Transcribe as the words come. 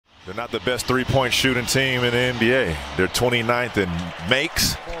They're not the best three-point shooting team in the NBA. They're 29th in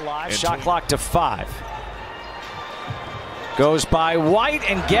makes. Live shot clock to 5. Goes by White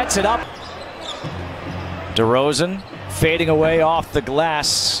and gets it up. DeRozan fading away off the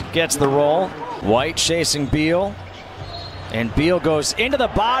glass, gets the roll. White chasing Beal. And Beal goes into the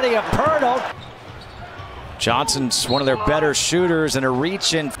body of Pirtle. Johnson's one of their better shooters and a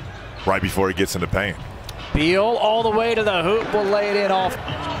reach in. Right before he gets in the paint. Beal all the way to the hoop, will lay it in off.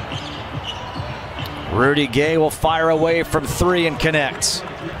 Rudy Gay will fire away from 3 and connects.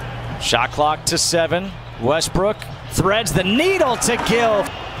 Shot clock to 7. Westbrook threads the needle to Gill.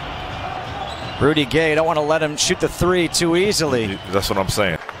 Rudy Gay, don't want to let him shoot the 3 too easily. That's what I'm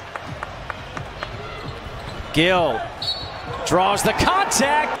saying. Gill draws the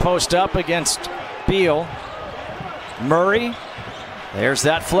contact. Post up against Beal. Murray, there's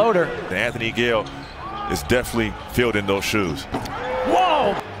that floater. Anthony Gill is definitely fielding those shoes.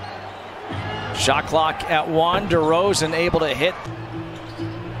 Whoa! Shot clock at 1. DeRozan able to hit.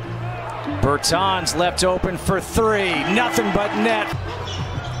 Bertans left open for 3. Nothing but net.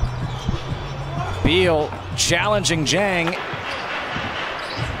 Beal challenging Jang.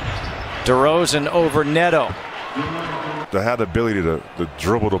 DeRozan over Neto. To have the ability to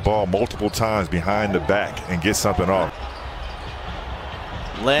dribble the ball multiple times behind the back and get something off.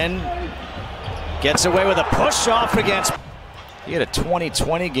 Len gets away with a push off against. He had a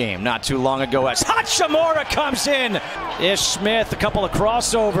 2020 game not too long ago as Hachimura comes in. Ish Smith, a couple of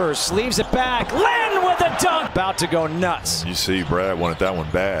crossovers, leaves it back. Len with a dunk. About to go nuts. You see Brad wanted that one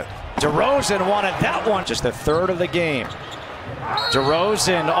bad. DeRozan wanted that one. Just the third of the game.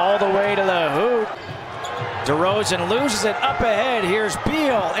 DeRozan all the way to the hoop. DeRozan loses it up ahead. Here's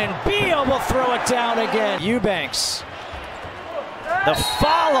Beal, and Beal will throw it down again. Eubanks. The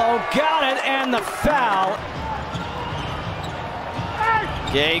follow, got it, and the foul.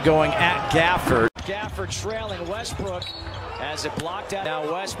 Gay going at Gafford. Gafford trailing Westbrook as it blocked out. Now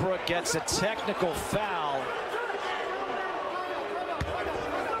Westbrook gets a technical foul.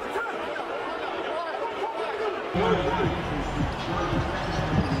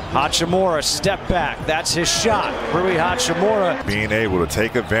 Hachimura step back. That's his shot. Rui Hachimura being able to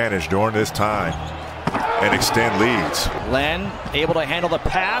take advantage during this time and extend leads. Len able to handle the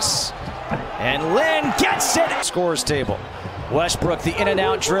pass, and Len gets it. Scores table. Westbrook the in and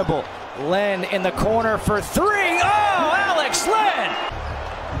out dribble. Len in the corner for 3. Oh, Alex Len!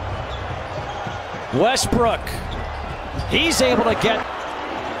 Westbrook. He's able to get.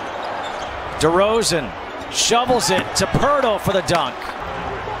 DeRozan shovels it to Pirtle for the dunk.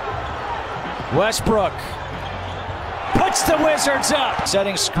 Westbrook puts the Wizards up.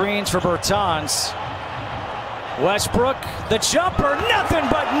 Setting screens for Bertans. Westbrook, the jumper, nothing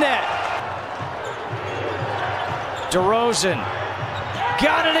but net. DeRozan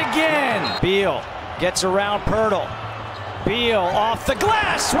got it again. Beal gets around Pirtle. Beal off the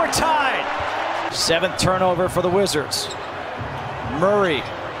glass. We're tied. 7th turnover for the Wizards. Murray.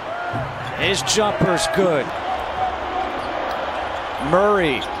 His jumper's good.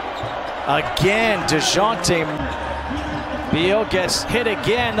 Murray. Again, DeJounte. Beal gets hit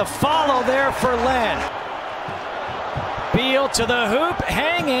again. The follow there for Len. Beal to the hoop,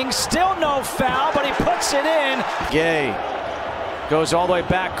 hanging, still no foul, but he puts it in. Gay goes all the way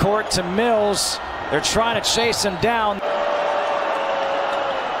back court to Mills. They're trying to chase him down.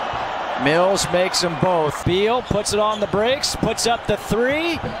 Mills makes them both. Beal puts it on the brakes, puts up the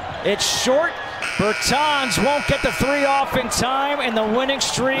 3. It's short. Bertans won't get the 3 off in time, and the winning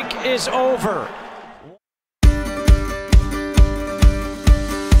streak is over.